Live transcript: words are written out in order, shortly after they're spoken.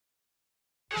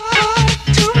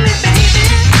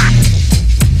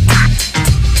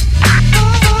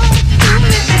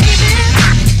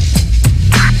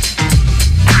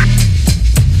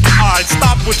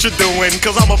doing,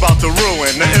 cause I'm about to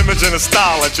ruin the image and the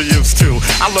style that you're used to.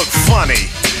 I look funny,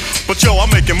 but yo, I'm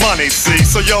making money, see?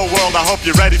 So yo, world, I hope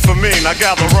you're ready for me. Now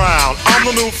gather round. I'm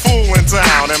the new fool in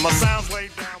town, and my sound's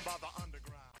laid down by the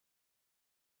underground.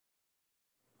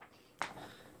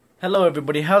 Hello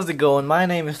everybody, how's it going? My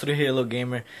name is 3Halo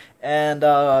Gamer, and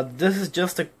this is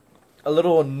just a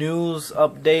little news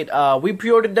update. We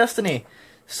pre-ordered Destiny,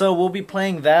 so we'll be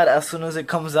playing that as soon as it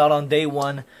comes out on day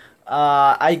one.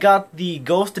 I got the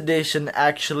Ghost Edition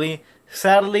actually.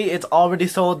 Sadly, it's already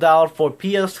sold out for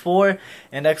PS4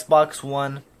 and Xbox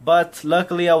One, but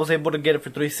luckily I was able to get it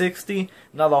for 360.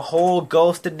 Now the whole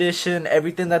Ghost Edition,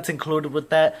 everything that's included with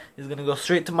that is going to go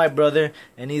straight to my brother,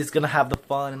 and he's going to have the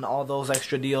fun and all those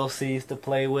extra DLCs to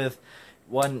play with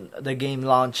when the game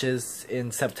launches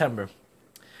in September.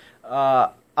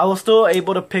 I was still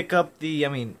able to pick up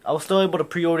I was still able to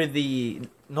pre-order the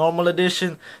normal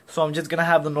edition, so I'm just gonna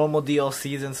have the normal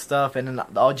DLCs and stuff, and then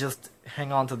I'll just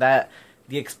hang on to that.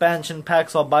 The expansion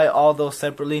packs, I'll buy all those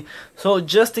separately. So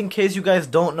just in case you guys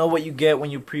don't know what you get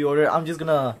when you pre-order, I'm just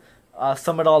gonna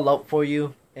sum it all up for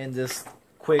you in this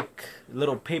quick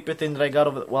little paper thing that I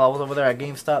got while I was over there at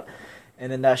GameStop,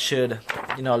 and then that should,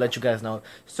 let you guys know.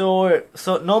 So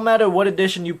no matter what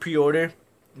edition you pre-order,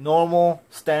 normal,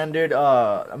 standard,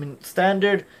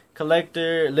 standard,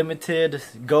 collector, limited,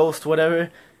 ghost, whatever,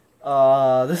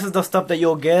 this is the stuff that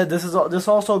you'll get. This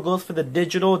also goes for the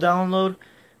digital download,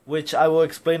 which I will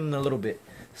explain in a little bit.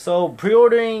 So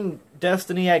pre-ordering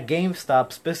Destiny at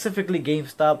GameStop, specifically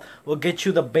GameStop, will get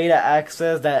you the beta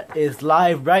access that is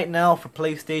live right now for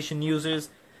PlayStation users,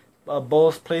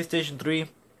 both PlayStation 3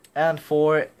 and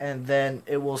 4, and then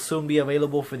it will soon be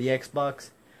available for the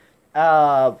Xbox.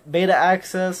 Beta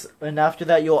access, and after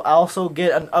that you'll also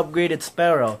get an upgraded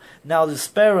Sparrow. Now the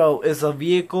Sparrow is a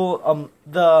vehicle,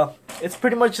 it's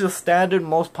pretty much the standard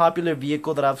most popular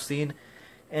vehicle that I've seen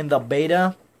in the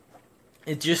beta.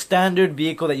 It's your standard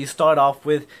vehicle that you start off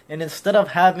with, and instead of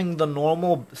having the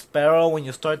normal Sparrow when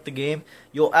you start the game,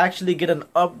 you'll actually get an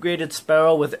upgraded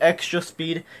Sparrow with extra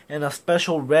speed and a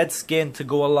special red skin to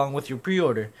go along with your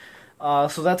pre-order.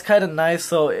 So that's kind of nice.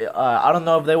 So I don't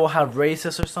know if they will have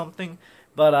races or something,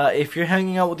 but if you're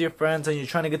hanging out with your friends and you're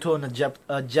trying to get to an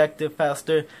objective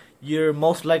faster, you're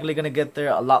most likely gonna get there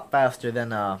a lot faster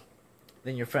than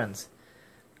your friends.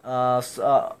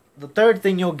 The third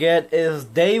thing you'll get is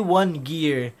day one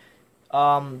gear.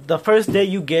 The first day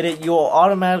you get it, you'll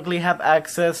automatically have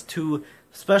access to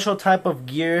special type of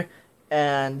gear.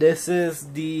 And this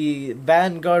is the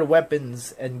Vanguard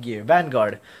weapons and gear.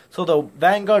 Vanguard. So the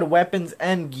Vanguard weapons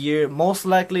and gear, most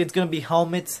likely it's going to be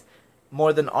helmets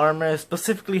more than armor.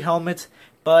 Specifically helmets,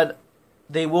 but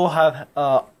they will have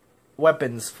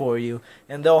weapons for you.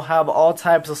 And they'll have all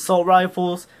types of assault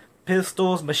rifles,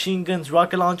 pistols, machine guns,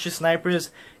 rocket launchers, snipers.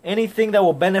 Anything that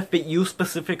will benefit you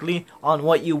specifically on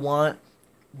what you want,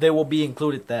 they will be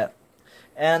included that.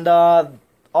 And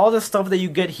all the stuff that you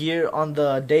get here on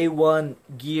the day one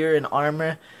gear and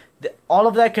armor, all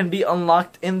of that can be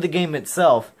unlocked in the game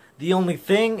itself. The only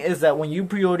thing is that when you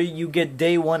pre-order, you get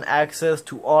day one access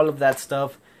to all of that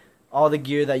stuff, all the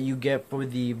gear that you get for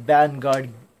the Vanguard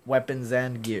weapons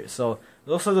and gear. So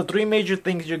those are the three major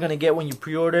things you're going to get when you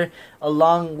pre-order,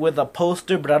 along with a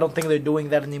poster, but I don't think they're doing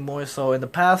that anymore. So in the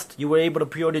past, you were able to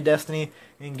pre-order Destiny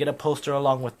and get a poster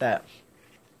along with that.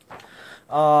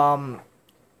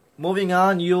 Moving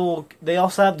on, they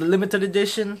also have the limited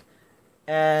edition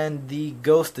and the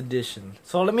Ghost Edition.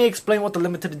 So let me explain what the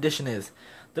limited edition is.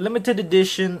 The limited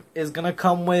edition is gonna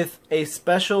come with a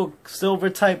special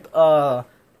silver type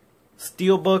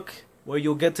steelbook where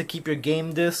you'll get to keep your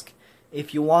game disc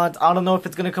if you want. I don't know if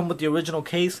it's gonna come with the original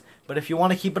case, but if you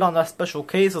want to keep it on that special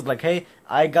case, it's like, hey,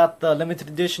 I got the limited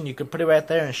edition. You can put it right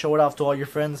there and show it off to all your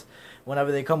friends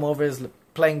whenever they come over is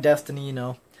playing Destiny,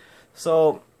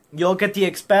 So you'll get the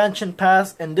expansion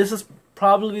pass, and this is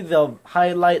probably the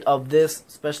highlight of this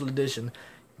special edition.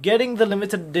 Getting the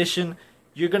limited edition,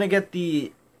 you're gonna get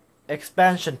the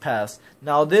expansion pass.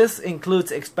 Now this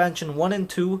includes expansion 1 and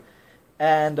 2,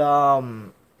 and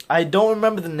I don't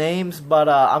remember the names, but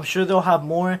I'm sure they'll have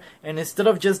more. And instead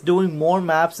of just doing more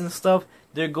maps and stuff,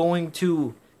 they're going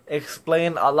to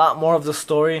explain a lot more of the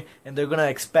story, and they're gonna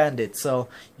expand it. So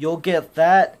you'll get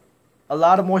that, a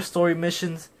lot of more story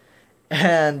missions,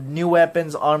 and new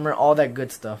weapons, armor, all that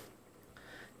good stuff.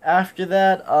 After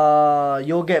that,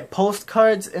 you'll get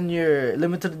postcards in your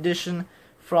limited edition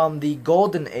from the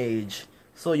Golden Age.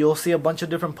 So you'll see a bunch of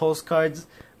different postcards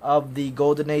of the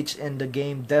Golden Age in the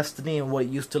game Destiny and what it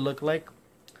used to look like.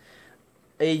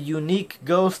 A unique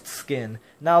ghost skin.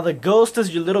 Now the ghost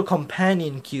is your little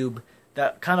companion cube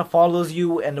that kind of follows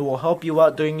you and will help you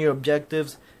out during your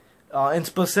objectives. In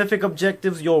specific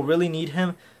objectives, you'll really need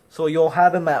him. So you'll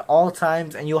have him at all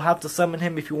times, and you'll have to summon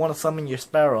him if you want to summon your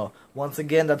Sparrow. Once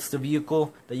again, that's the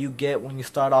vehicle that you get when you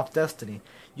start off Destiny.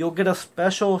 You'll get a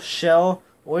special shell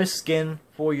or skin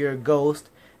for your Ghost,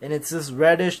 and it's this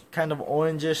reddish, kind of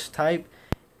orangish type,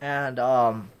 and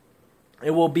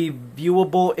it will be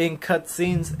viewable in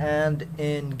cutscenes and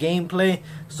in gameplay,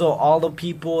 so all the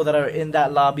people that are in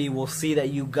that lobby will see that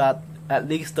you got at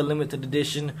least the limited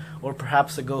edition or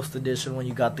perhaps a Ghost edition when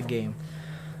you got the game.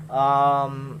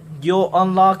 You'll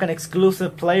unlock an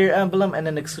exclusive player emblem and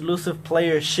an exclusive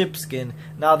player ship skin.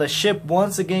 Now the ship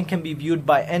once again can be viewed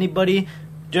by anybody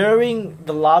during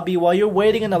the lobby. While you're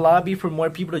waiting in the lobby for more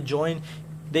people to join,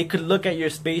 they could look at your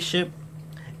spaceship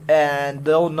and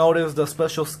they'll notice the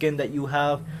special skin that you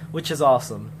have, which is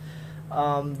awesome.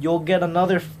 You'll get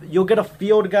a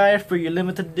field guide for your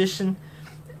limited edition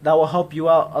that will help you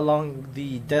out along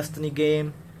the Destiny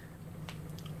game.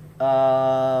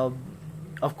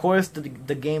 Of course,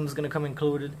 the game is gonna come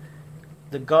included.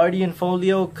 The Guardian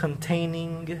Folio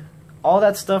containing all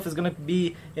that stuff is gonna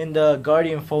be in the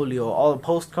Guardian Folio. All the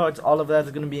postcards, all of that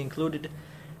is gonna be included.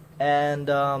 And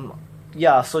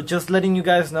yeah, so just letting you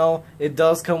guys know, it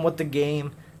does come with the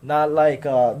game. Not like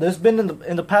there's been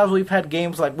in the past, we've had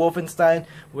games like Wolfenstein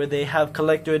where they have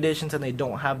collector editions and they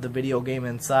don't have the video game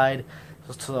inside.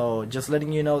 So just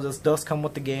letting you know, this does come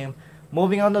with the game.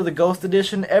 Moving on to the Ghost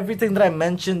Edition, everything that I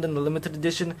mentioned in the limited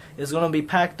edition is going to be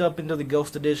packed up into the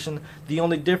Ghost Edition. The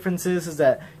only difference is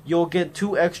that you'll get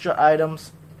 2 extra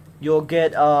items. You'll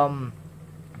get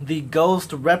the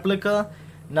Ghost Replica.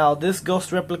 Now this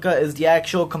Ghost Replica is the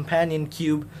actual companion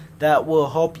cube that will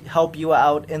help you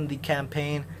out in the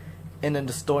campaign and in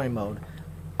the story mode.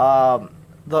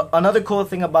 Another cool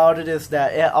thing about it is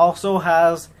that it also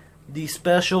has the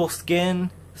special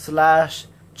skin slash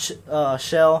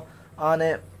shell on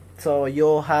it, so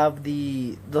you'll have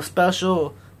the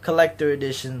special collector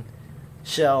edition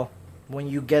shell when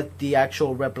you get the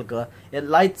actual replica. It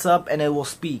lights up and it will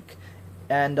speak.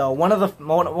 And one of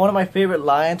my favorite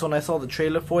lines when I saw the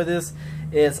trailer for this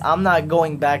is, "I'm not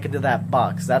going back into that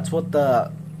box." That's what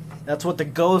the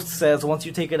Ghost says once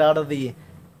you take it out of the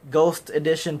Ghost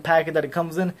Edition packet that it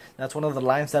comes in. That's one of the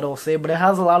lines that it will say, but it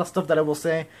has a lot of stuff that it will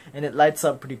say, and it lights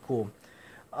up pretty cool.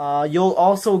 You'll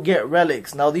also get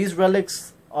relics. Now these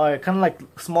relics are kind of like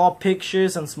small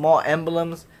pictures and small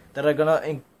emblems that are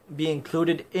gonna be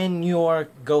included in your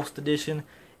Ghost Edition,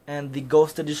 and the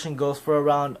Ghost Edition goes for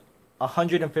around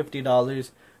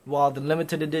 $150, while the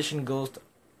limited edition goes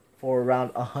for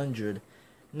around $100.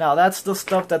 Now that's the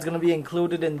stuff that's gonna be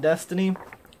included in Destiny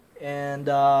and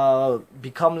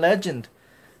Become Legend.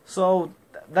 So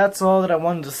that's all that I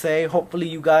wanted to say. Hopefully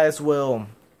you guys will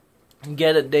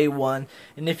get it day one,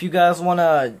 and if you guys want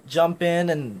to jump in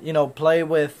and play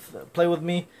with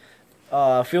me,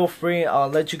 feel free. I'll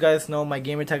let you guys know my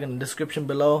gamertag in the description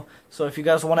below. So if you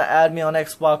guys want to add me on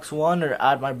Xbox One or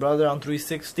add my brother on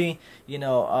 360,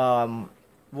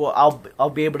 well, I'll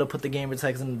be able to put the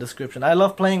gamertags in the description. I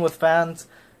love playing with fans.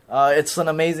 It's an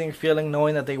amazing feeling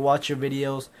knowing that they watch your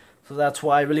videos. So that's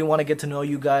why I really want to get to know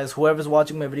you guys. Whoever's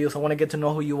watching my videos, I want to get to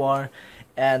know who you are.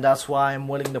 And that's why I'm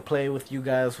willing to play with you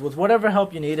guys with whatever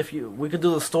help you need. We could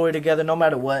do the story together, no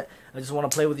matter what. I just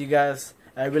want to play with you guys.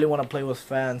 I really want to play with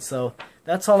fans. So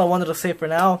that's all I wanted to say for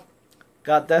now.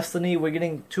 Got Destiny. We're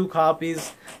getting 2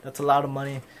 copies. That's a lot of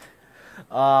money.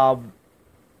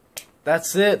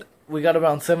 That's it. We got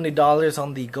around $70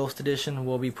 on the Ghost Edition.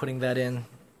 We'll be putting that in.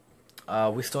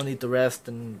 We still need the rest,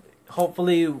 and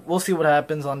hopefully we'll see what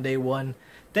happens on day one.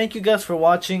 Thank you guys for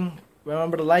watching.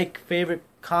 Remember to like, favorite,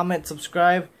 comment,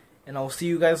 subscribe, and I'll see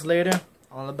you guys later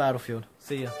on the battlefield.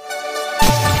 See ya.